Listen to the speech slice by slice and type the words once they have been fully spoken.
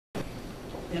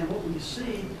And what we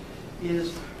see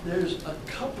is there's a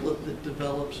couplet that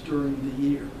develops during the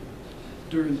year.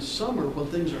 During the summer, when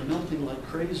things are melting like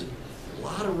crazy, a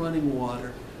lot of running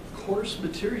water, coarse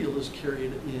material is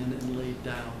carried in and laid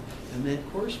down. And that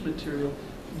coarse material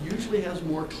usually has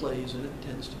more clays in it,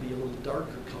 tends to be a little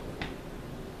darker color.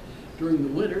 During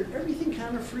the winter, everything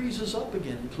kind of freezes up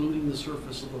again, including the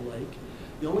surface of the lake.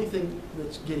 The only thing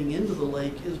that's getting into the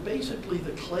lake is basically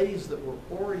the clays that were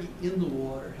already in the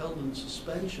water, held in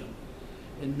suspension.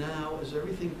 And now, as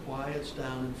everything quiets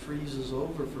down and freezes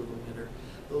over for the winter,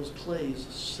 those clays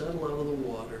settle out of the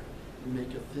water and make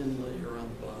a thin layer on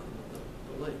the bottom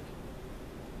of the lake.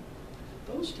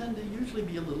 Those tend to usually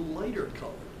be a little lighter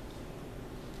colored.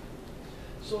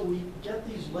 So we get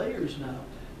these layers now,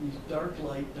 these dark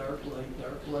light, dark light,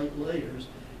 dark light layers,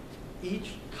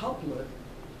 each couplet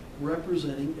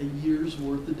representing a year's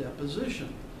worth of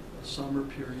deposition, a summer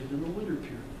period and a winter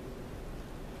period.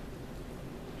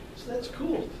 So that's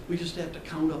cool. We just have to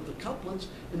count up the couplets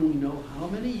and we know how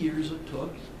many years it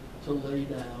took to lay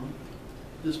down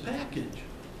this package.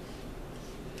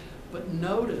 But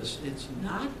notice, it's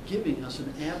not giving us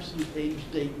an absolute age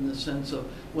date in the sense of,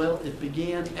 well, it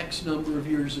began X number of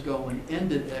years ago and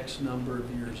ended X number of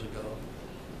years ago.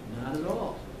 Not at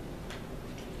all.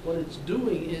 What it's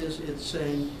doing is it's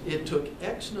saying it took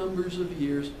X numbers of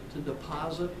years to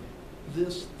deposit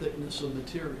this thickness of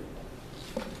material.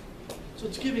 So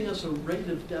it's giving us a rate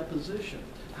of deposition.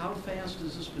 How fast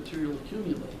does this material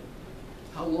accumulate?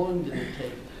 How long did it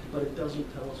take? But it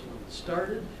doesn't tell us when it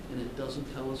started, and it doesn't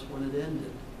tell us when it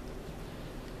ended.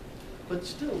 But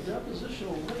still,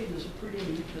 depositional rate is a pretty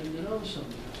neat thing to know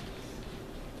sometimes.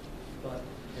 But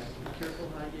you have to be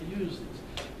careful how you use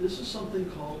these. This is something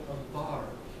called a varve.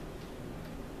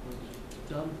 It's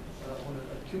done when it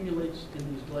accumulates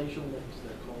in these glacial lakes,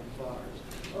 they're called varves.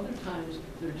 Other times,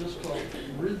 they're just called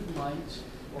rhythmites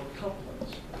or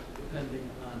couplets, depending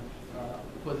on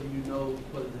whether you know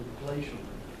whether they're glacial.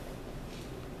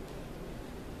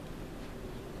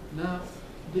 Now,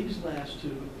 these last two,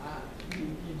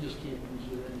 you just can't use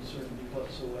with any certainty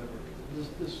whatsoever.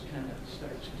 This kind of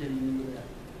starts getting into that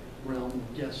realm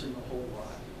of guessing a whole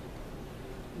lot.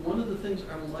 One of the things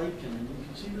are lichen, and you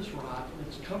can see this rock, and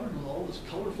it's covered with all this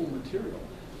colorful material.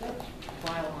 That's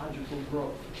biological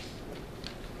growth.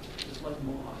 It's like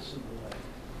moss in a way.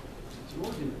 It's an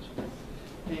organism.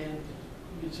 And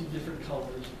you can see different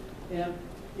colors. And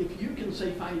if you can,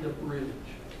 say, find a bridge,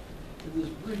 and this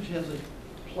bridge has a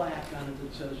plaque on it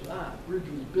that says, bridge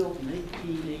was built in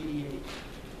 1888.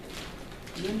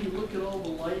 And then you look at all the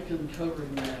lichen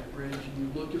covering that bridge, and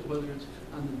you look at whether it's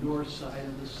on the north side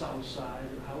or the south side,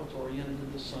 or how it's oriented to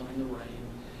the sun and the rain.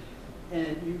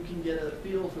 And you can get a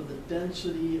feel for the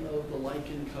density of the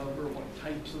lichen cover, what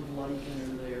types of lichen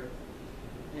are there.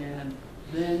 And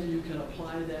then you can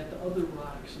apply that to other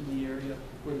rocks in the area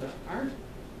where there aren't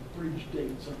bridge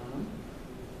dates on them.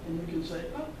 And you can say,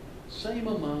 oh, same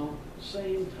amount,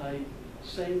 same type,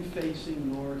 same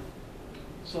facing north.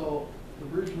 So the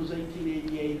bridge was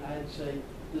 1888. I'd say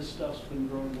this stuff's been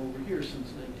growing over here since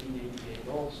 1988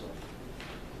 also.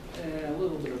 And a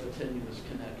little bit of a tenuous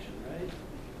connection, right?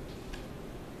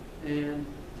 And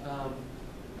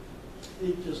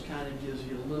it just kind of gives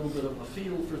you a little bit of a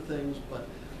feel for things, but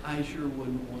I sure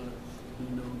wouldn't want to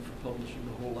be known for publishing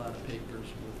a whole lot of papers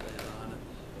with that on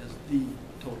it as the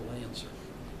total answer.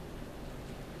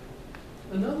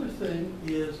 Another thing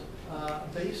is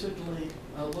basically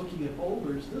looking at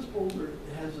boulders. This boulder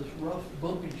has this rough,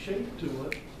 bumpy shape to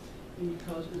it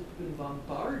because it's been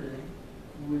bombarded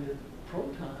with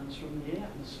protons from the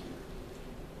atmosphere.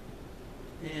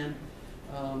 And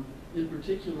in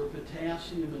particular,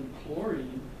 potassium and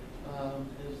chlorine,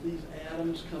 as these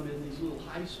atoms come in, these little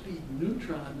high-speed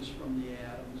neutrons from the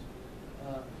atoms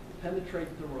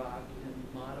penetrate the rock and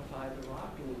modify the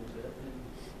rock a little bit.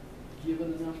 And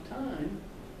given enough time,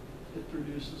 it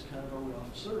produces kind of a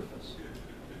rough surface.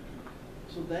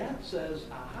 So that says,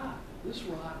 aha, this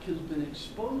rock has been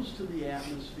exposed to the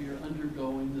atmosphere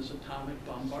undergoing this atomic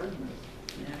bombardment,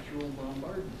 natural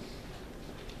bombardment.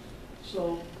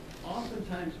 So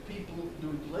oftentimes people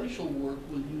doing glacial work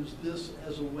will use this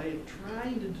as a way of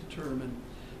trying to determine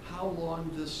how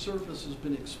long this surface has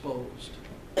been exposed.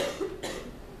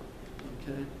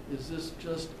 Okay, is this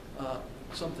just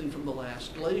something from the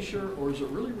last glacier, or is it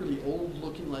really, really old,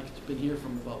 looking like it's been here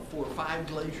from about 4 or 5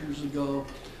 glaciers ago?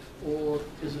 Or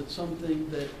is it something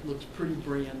that looks pretty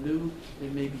brand new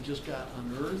and maybe just got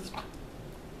unearthed?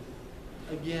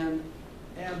 Again,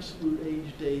 absolute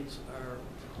age dates are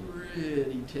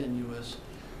pretty tenuous,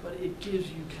 but it gives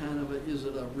you kind of a, is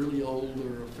it a really old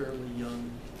or a fairly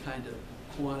young kind of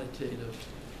quantitative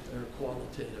or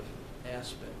qualitative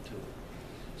aspect to it.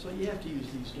 So you have to use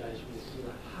these guys with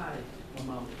a high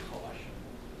amount of caution,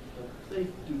 but they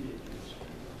do get used.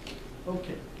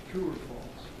 Okay, true or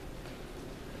false?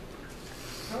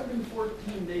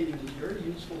 Carbon-14 dating is very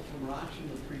useful from rocks from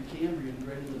the Precambrian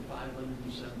greater than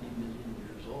 570 million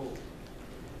years old.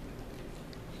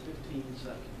 15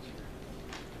 seconds here.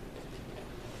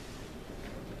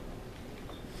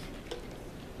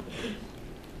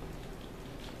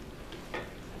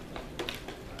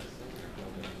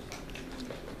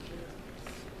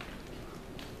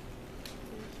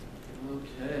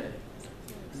 Okay.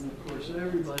 And of course,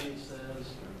 everybody says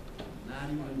not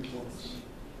even close.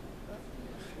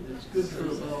 It's good for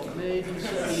about maybe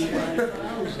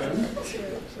 75,000.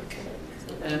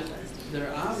 And there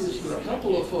are obviously a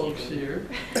couple of folks here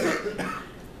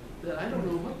that I don't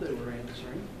know what they were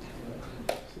answering.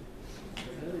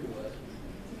 Anyway.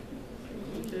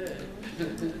 Okay.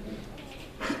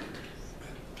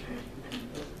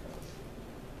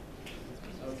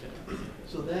 Okay.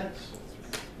 So that's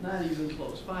not even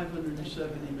close.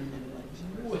 570 million.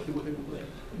 Wait.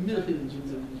 Millions of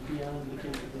millions beyond the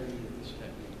capability of this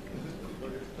technique.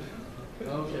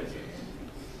 Okay.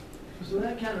 So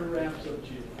that kind of wraps up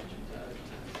geology.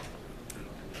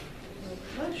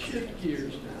 Let's shift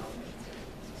gears now.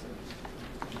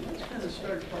 Let's kind of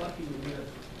start talking a bit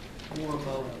more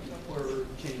about where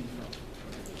Earth came from.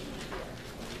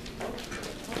 What's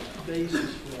the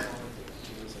basis for all of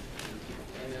this?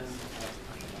 And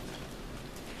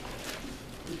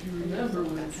if you remember,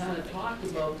 we kind of talked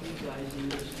about these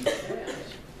ideas in the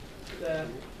past, that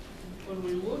when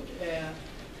we look at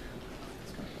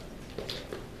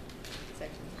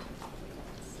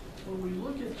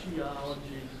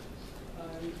geology,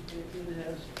 it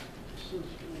has,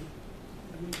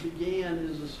 we began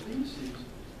as a species,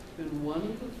 been one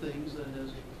of the things that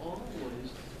has always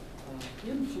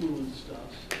influenced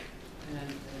us and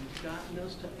gotten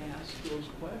us to ask those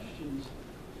questions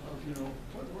of,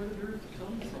 where did Earth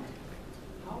come from?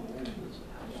 How old is it?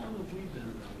 How long have we been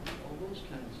around? All those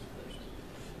kinds of things.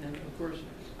 And of course,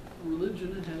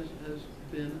 religion has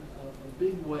been a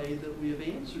big way that we have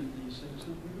answered these things,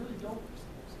 because we really don't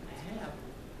have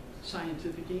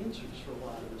scientific answers for a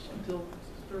lot of this until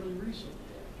fairly recently,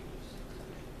 actually.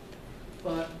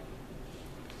 But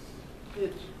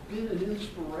it's been an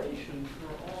inspiration for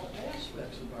all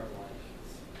aspects of our life.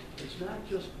 It's not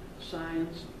just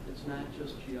science, it's not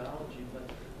just geology, but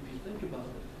if you think about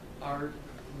it, art,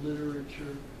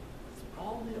 literature,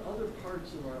 all the other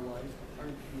parts of our life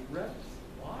are direct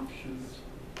offshoots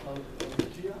of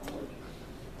geology.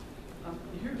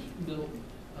 Here's Milton.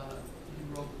 He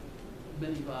wrote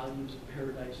many volumes of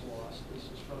Paradise Lost. This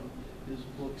is from his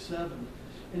book 7.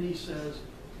 And he says,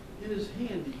 "In his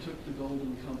hand he took the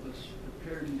golden compass,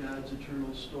 prepared in God's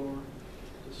eternal store,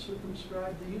 to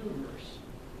circumscribe the universe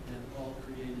and all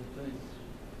created things.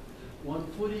 One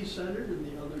foot he centered and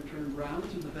the other turned round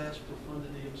to the vast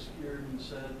profundity obscured and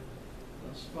said,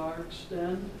 Thus far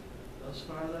extend, thus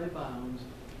far thy bounds,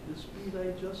 this be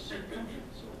thy just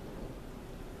circumference, O world.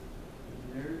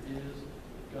 And there is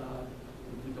God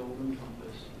with the golden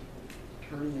compass,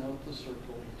 turning out the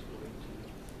circle that's going to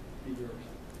the earth."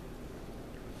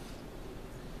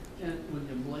 And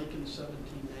William Blake in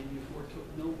 1794 took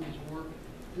Milton's work,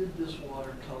 did this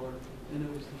watercolor, and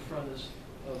it was the frontis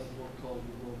of a book called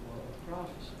The World of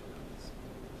Prophecy.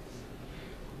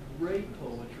 Great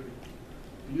poetry,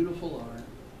 beautiful art,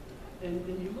 and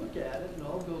you look at it, and it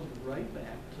all goes right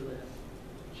back to that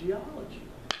geology.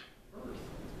 Earth,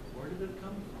 where did it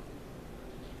come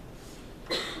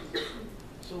from?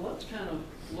 So let's kind of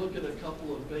look at a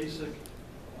couple of basic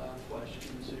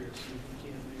questions here, see if we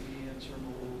can maybe answer them a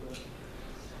little bit.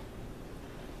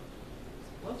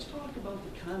 Let's talk about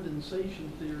the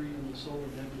condensation theory and the solar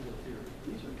nebula theory.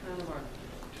 These are kind of our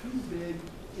two big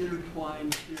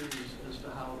intertwined theories as to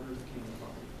how Earth came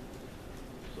about.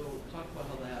 So talk about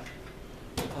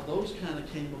how those kind of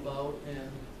came about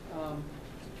and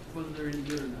whether they're any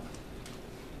good or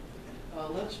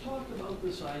not. Let's talk about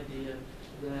this idea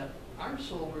that our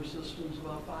solar system is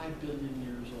about 5 billion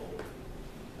years old.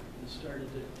 It started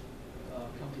to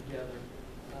come together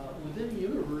within a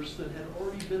universe that had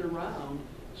already been around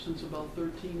since about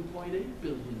 13.8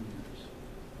 billion years.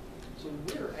 So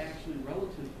we're actually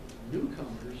relative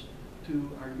newcomers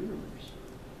to our universe.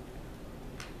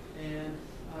 And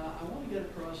I want to get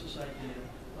across this idea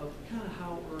of kind of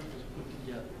how Earth is put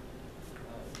together.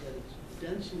 That it's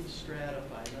densely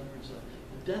stratified. In other words,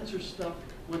 the denser stuff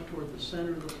went toward the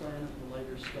center of the planet, the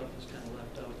lighter stuff is kind of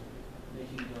left out,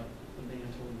 making the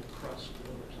mantle and the crust of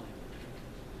the planet.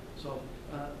 So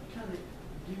kind of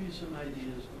give you some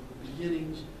ideas of the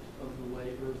beginnings of the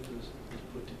way Earth is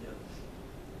put together.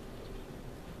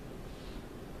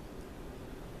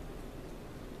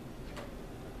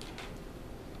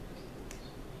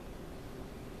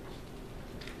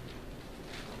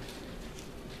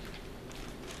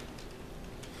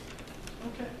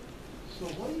 Okay, so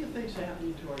what do you think's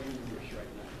happening to our universe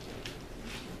right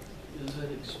now? Is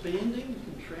it expanding,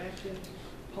 contracting,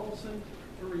 pulsing,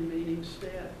 or remaining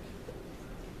static?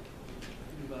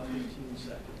 About 15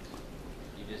 seconds.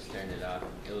 You just turned it off.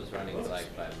 It was running for like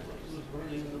 5 minutes. It was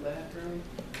running in the background?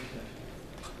 Okay.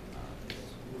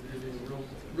 We'll give you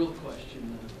a real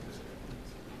question then.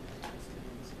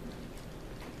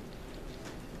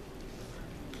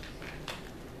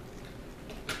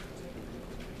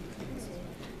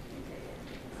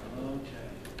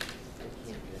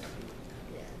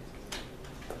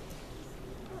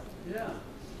 Yeah.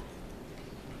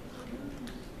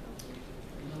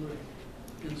 Another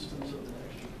instance of an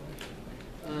extra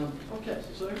question. Okay,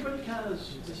 so everybody kind of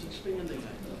is expanding, I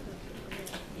think.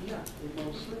 Yeah, it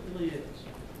most certainly is.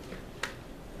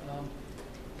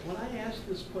 When I asked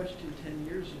this question 10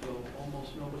 years ago,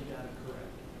 almost nobody got it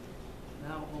correct.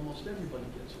 Now almost everybody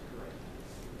gets it correct.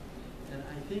 And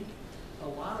I think a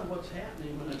lot of what's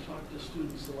happening when I talk to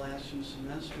students the last few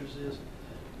semesters is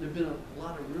there have been a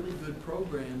lot of really good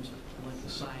programs like the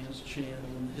Science Channel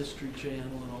and the History Channel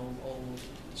and all those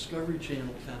Discovery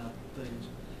Channel kind of things.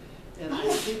 And I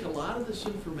think a lot of this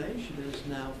information is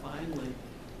now finally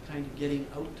kind of getting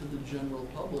out to the general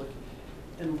public.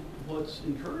 And what's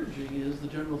encouraging is the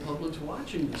general public's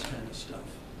watching this kind of stuff.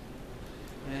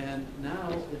 And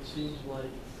now it seems like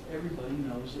everybody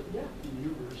knows that, yeah, the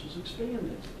universe is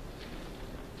expanding.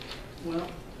 Well,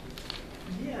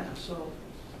 yeah, so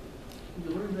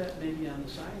you learned that maybe on the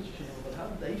Science Channel, but how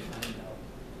did they find out?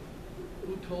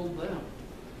 Who told them?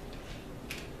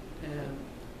 And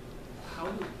how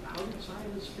did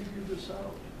scientists figure this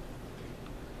out?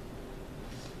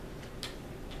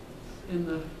 In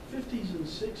the 50s and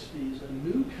 60s, a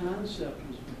new concept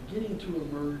was beginning to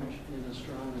emerge in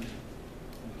astronomy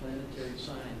and planetary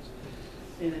science,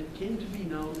 and it came to be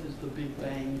known as the Big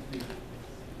Bang Theory.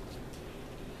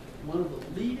 One of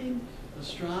the leading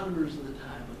astronomers of the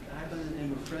time, a guy by the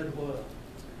name of Fred Hoyle,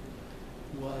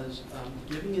 was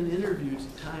giving an interview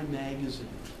to Time magazine.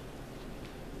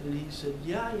 And he said,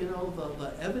 yeah, you know,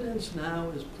 the evidence now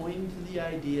is pointing to the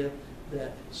idea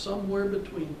that somewhere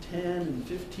between 10 and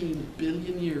 15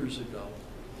 billion years ago,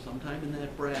 sometime in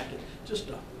that bracket, just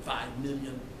a 5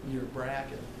 million year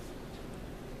bracket,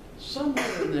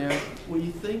 somewhere in there, we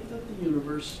think that the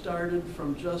universe started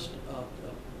from just a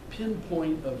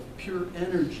pinpoint of pure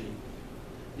energy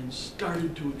and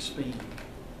started to expand.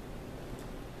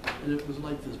 And it was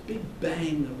like this big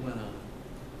bang that went on.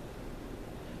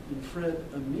 And Fred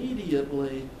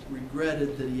immediately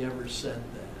regretted that he ever said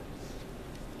that,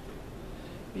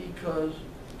 because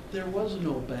there was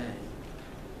no bang.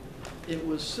 It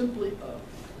was simply a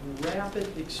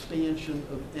rapid expansion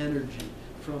of energy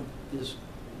from this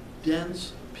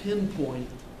dense pinpoint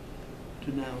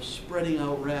to now spreading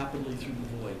out rapidly through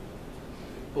the void.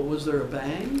 But was there a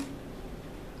bang?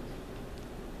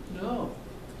 No,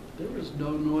 there was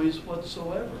no noise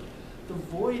whatsoever. The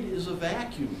void is a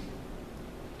vacuum.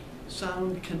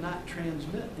 Sound cannot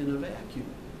transmit in a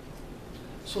vacuum.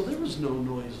 So there was no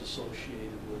noise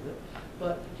associated with it.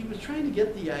 But he was trying to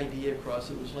get the idea across.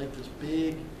 It was like this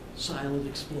big silent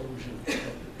explosion of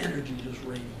energy just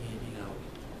radiating out.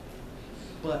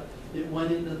 But it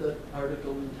went into the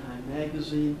article in Time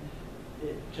magazine.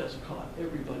 It just caught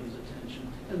everybody's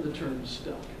attention, and the term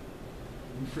stuck.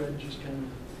 And Fred just kind of,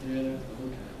 yeah,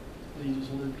 okay. And he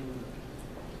just lived with it.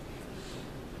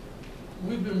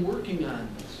 We've been working on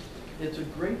this. It's a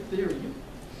great theory.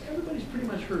 Everybody's pretty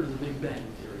much heard of the Big Bang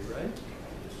Theory, right?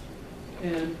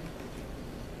 And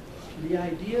the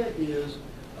idea is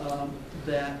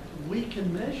that we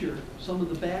can measure some of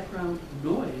the background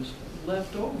noise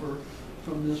left over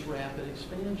from this rapid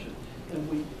expansion. And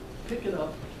we pick it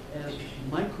up as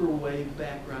microwave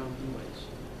background noise.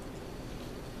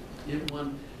 It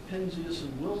won Penzias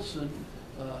and Wilson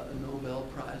a Nobel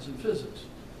Prize in Physics.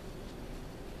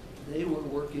 They were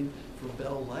working for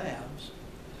Bell Labs,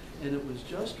 and it was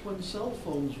just when cell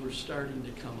phones were starting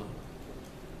to come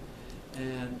up,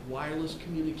 and wireless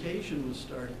communication was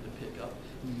starting to pick up.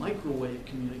 Microwave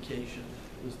communication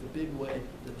was the big way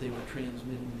that they were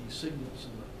transmitting these signals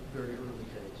in the very early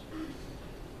days.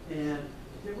 And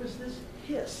there was this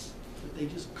hiss that they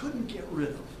just couldn't get rid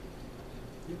of.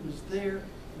 It was there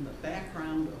in the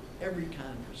background of every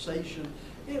conversation.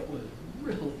 It was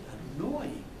really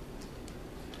annoying.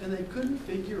 And they couldn't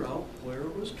figure out where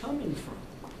it was coming from.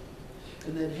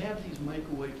 And they'd have these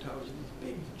microwave towers, these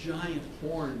big giant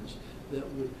horns that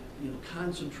would, you know,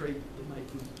 concentrate the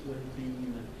microwave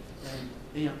beam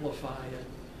and amplify it.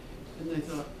 And they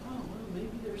thought, oh, well,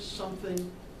 maybe there's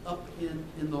something up in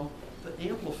the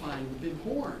amplifying the big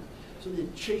horn. So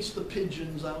they'd chase the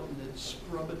pigeons out and they'd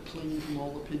scrub it clean from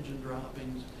all the pigeon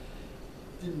droppings.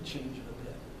 Didn't change it a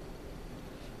bit.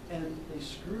 And they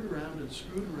screwed around and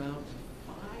screwed around, and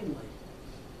finally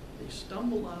they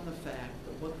stumbled on the fact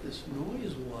that what this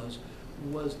noise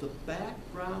was the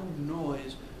background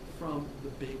noise from the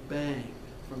Big Bang,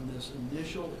 from this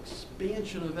initial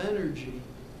expansion of energy,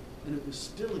 and it was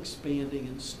still expanding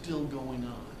and still going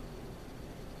on.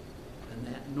 And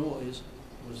that noise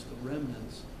was the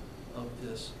remnants of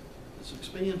this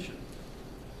expansion.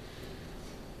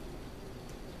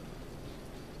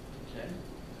 Okay?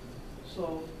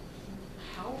 So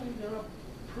how are we going to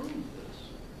prove this?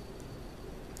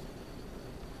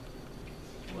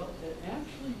 Well, it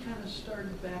actually kind of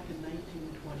started back in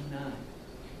 1929.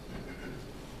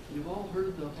 You've all heard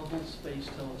of the Hubble Space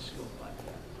Telescope by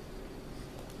now.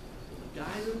 The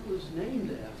guy that it was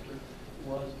named after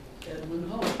was Edwin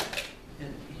Hubble.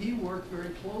 And he worked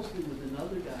very closely with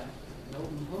another guy,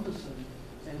 Milton Humason,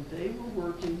 and they were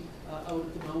working out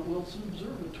at the Mount Wilson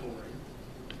Observatory,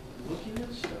 looking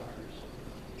at stars,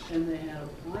 and they had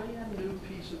a brand new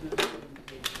piece of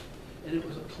instrumentation. And it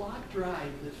was a clock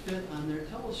drive that fit on their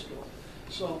telescope.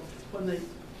 So when they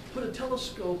put a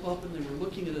telescope up and they were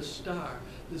looking at a star,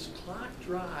 this clock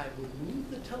drive would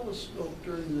move the telescope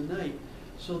during the night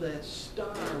so that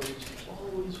star was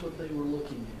always what they were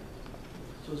looking at.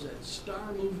 So as that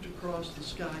star moved across the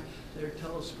sky, their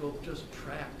telescope just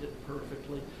tracked it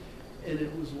perfectly. And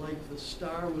it was like the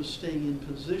star was staying in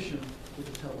position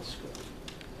with the telescope.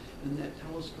 And that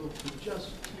telescope could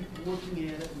just keep looking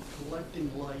at it and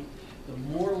collecting light. The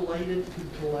more light it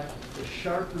could collect, the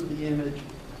sharper the image.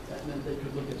 That meant they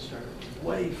could look at stars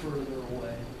way further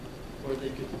away, or they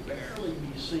could barely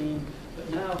be seen.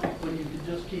 But now, when you could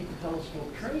just keep the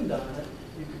telescope trained on it,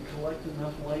 you could collect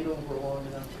enough light over a long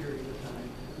enough period of time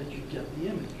that you'd get the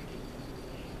image.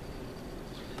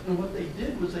 And what they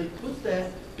did was they put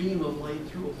that beam of light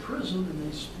through a prism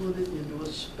and they split it into a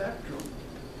spectrum,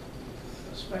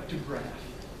 a spectrograph.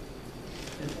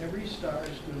 And every star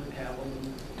is going to have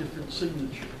a different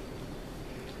signature.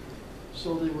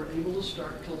 So they were able to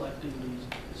start collecting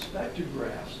these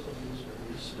spectrographs of these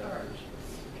various stars.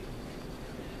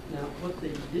 Now, what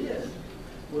they did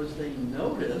was they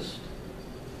noticed,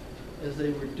 as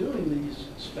they were doing these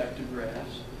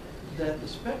spectrographs, that the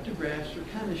spectrographs were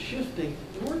kind of shifting.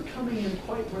 They weren't coming in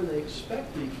quite where they were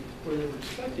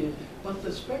expecting, but the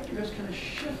spectrographs kind of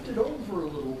shifted over a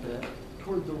little bit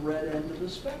toward the red end of the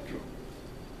spectrum.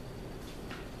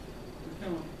 They're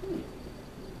kind of,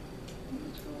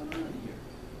 what's going on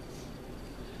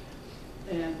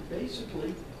here? And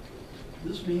basically,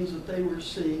 this means that they were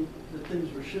seeing that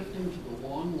things were shifting to the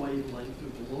long wavelength or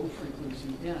the low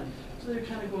frequency end. So they're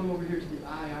kind of going over here to the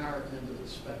IR end of the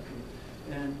spectrum.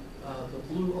 And the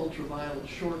blue ultraviolet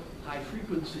short high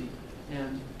frequency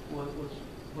and what was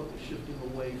shifting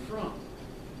away from.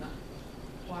 Now,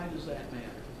 why does that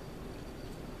matter?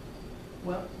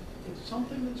 Well, it's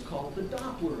something that's called the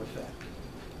Doppler effect.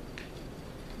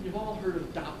 You've all heard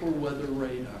of Doppler weather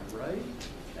radar, right?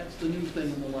 That's the new thing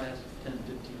in the last 10,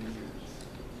 15 years.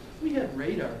 We had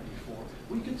radar before.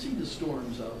 We could see the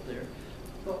storms out there,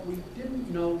 but we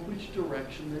didn't know which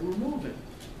direction they were moving.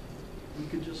 We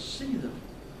could just see them.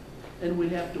 And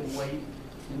we'd have to wait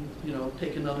and,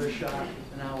 take another shot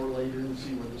an hour later and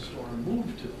see where the storm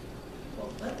moved to.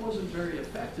 Well, that wasn't very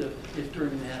effective if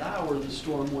during that hour the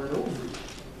storm went over you.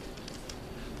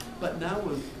 But now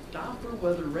with Doppler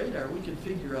weather radar, we can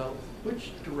figure out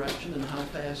which direction and how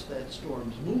fast that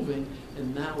storm's moving,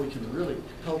 and now we can really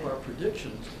help our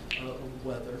predictions of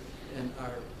weather and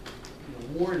our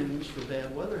warnings for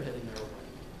bad weather heading our way.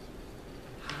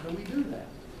 How do we do that?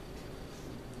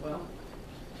 Well,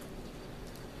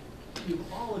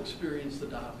 you've all experienced the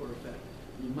Doppler effect.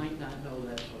 You might not know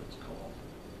that's what it's called.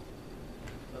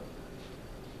 But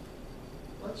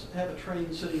let's have a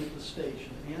train sitting at the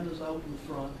station. Anna's out in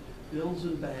front, Bill's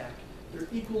in back. They're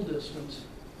equal distance,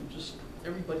 and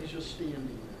everybody's just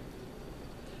standing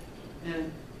there.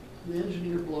 And the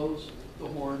engineer blows the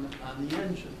horn on the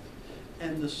engine.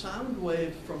 And the sound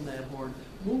wave from that horn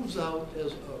moves out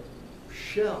as a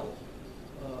shell,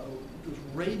 just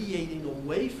radiating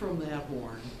away from that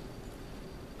horn,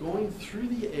 going through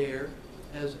the air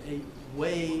as a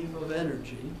wave of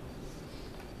energy,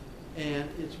 and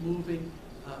it's moving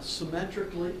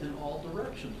symmetrically in all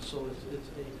directions. So it's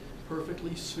a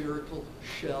perfectly spherical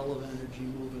shell of energy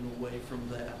moving away from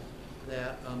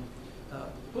that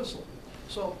whistle.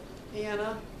 So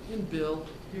Anna and Bill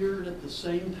hear it at the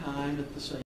same time, at the same